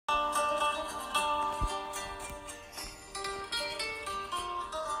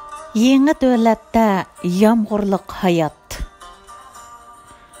يېڭى دۆلەتتە يامغۇرلۇق ھايات.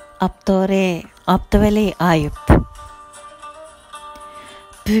 Aptori, ئابدۇۋەلى Ayup.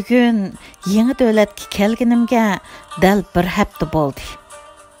 Bugun yeni dövlətə kelginimga dal bir hafta bo'ldi.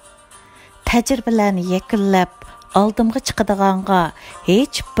 Təcrübələrini yakunlab, aldımğa chiqadiganға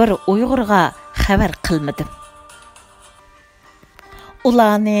hech bir Uyg'urga xabar qilmadim.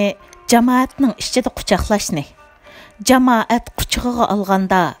 Ularni jamoatning ichida quchoqlashni, jamoat quchog'iga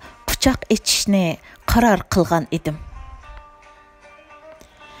olganda quchoq echishni qaror qilgan edim.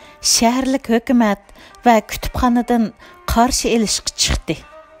 Shaharlik hukumat va kutubxonadan qarshi elishga chiqdi.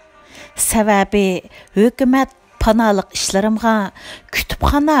 Sababi hukumat panaliq ishlarimga,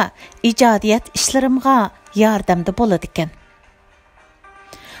 kutubxona ijodiyat ishlarimga yordamda bo'ladi ekan.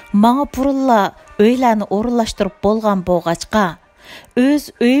 Manga burunla uylarni o'rinlashtirib bo'lgan bo'lg'achqa, o'z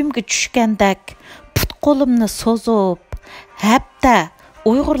uyimga tushgandek put qo'limni so'zib, hatto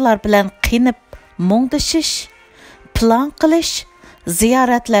Uyg'urlar bilan qinib, mungdashish, plan qilish,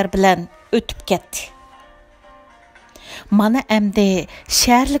 ziyoratlar bilan o'tib ketdi. Mana endi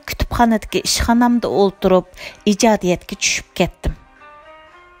shaharlik kutubxonadagi ishxonamda o'ltirib, ijodiyatga tushib ketdim.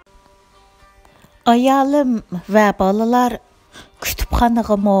 Ayolim va bolalar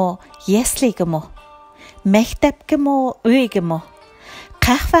kutubxonagami, yasligimi, maktabgimi, uygimi,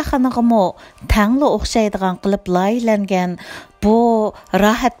 qahvaxonagimi tangli o'xshaydigan qilib loyihalangan bu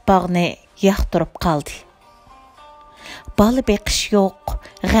rohat bog'ni yoqtirib qoldi. Bola beqish yo'q,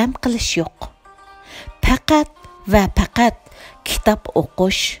 g'am qilish yo'q. Faqat va faqat kitob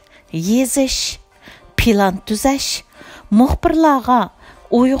o'qish, yezish, plan tuzash, muxbirlarga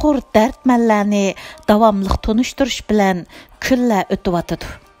Uyg'ur dardmanlarni davomli tunishtirish bilan kunlar o'tib.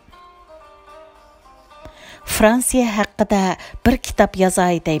 Fransiya haqida bir kitob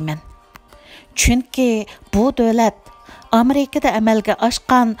yozay deyman. Chunki bu davlat Amerikada amalga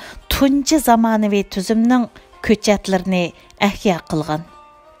oshgan tunji zamonaviy tuzumning ko'chatlarini ahyo qilgan.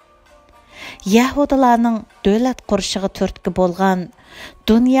 Yahudilarning davlat qurishiga turtki bo'lgan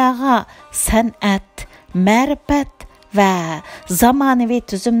dunyoga san'at, ma'rifat va zamonaviy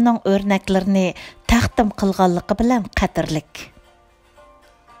tuzumning o'rnaklarini taqdim qilganligi bilan qadrlik.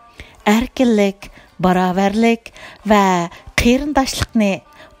 Erkinlik, barobarlik va qarindoshlikni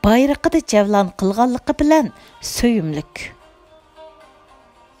bayrog'ida javlon qilganligi bilan suyumlik.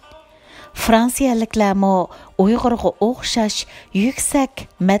 Fransiyaliklarmi Uyg'urga o'xshash yuksak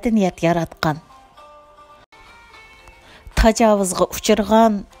madaniyat yaratgan. Tajovuzga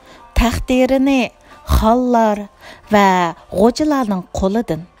uchirgan taqdirini xonlar va g'o'jalarning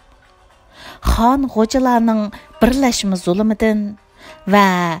qo'lidan, xon g'o'jalarning birlashma zulmidan va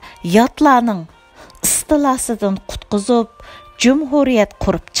yotlarning istilosidan qutqizib, jumhuriyat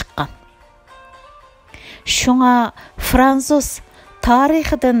qurib chiqqan. Shunga Fransuz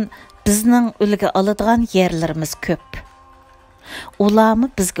tarixidan bizning ulga oladigan yerlarimiz ko'p. Ularmi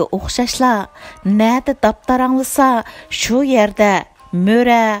bizga o'xshashlar, nada daptaranglasa, shu yerda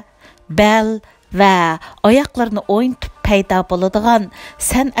mo'ra, bal va oyoqlarini o'yintib paydo bo'ladigan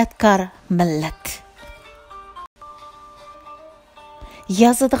san'atkor millat.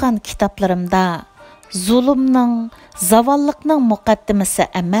 Yozadigan kitoblarimda zulmning, zavollikning muqaddimasi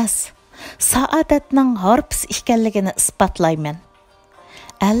emas, saodatning harpis ekanligini isbotlayman.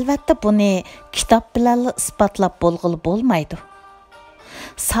 Albatta buni kitob bilan isbotlab bo'lg'ili bo'lmaydi.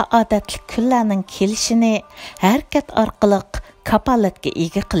 Saodatli kunlarning kelishini harakat orqali kapolatga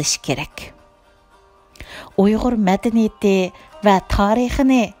ega qilish kerak. Uyg'ur madaniyati va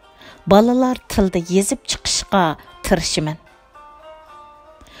tarixini bolalar tilida yezib chiqishga tirishiman.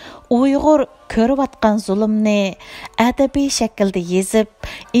 Uyg'ur ko'rayotgan zulmni adabiy shaklda yezib,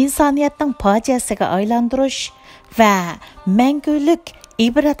 insoniyatning fojiasiga aylantirish va mangulik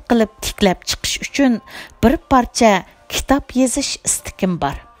ibrat qilib tiklab chiqish uchun bir parcha kitob yozish istikim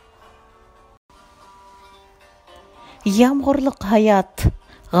bor. Yamghurluq hayot,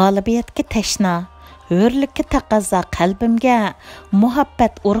 g'olibiyatga tashna, hurlikka taqozo qalbimga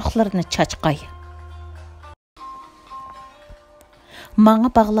muhabbat urug'larini chachqay. Manga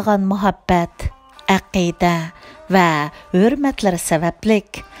bog'lagan muhabbat, aqida va hurmatlar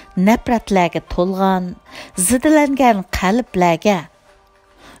sabablik nafratlarga to'lgan, zidilangan qalblarga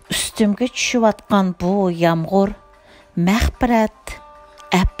ustimga tushayotgan bu yomg'ir, mag'firat,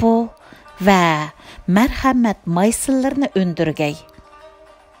 afu va marhamat maysillarini undirgay.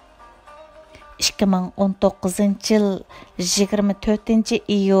 2019 yil 24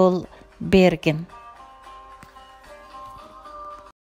 iyul Bergin.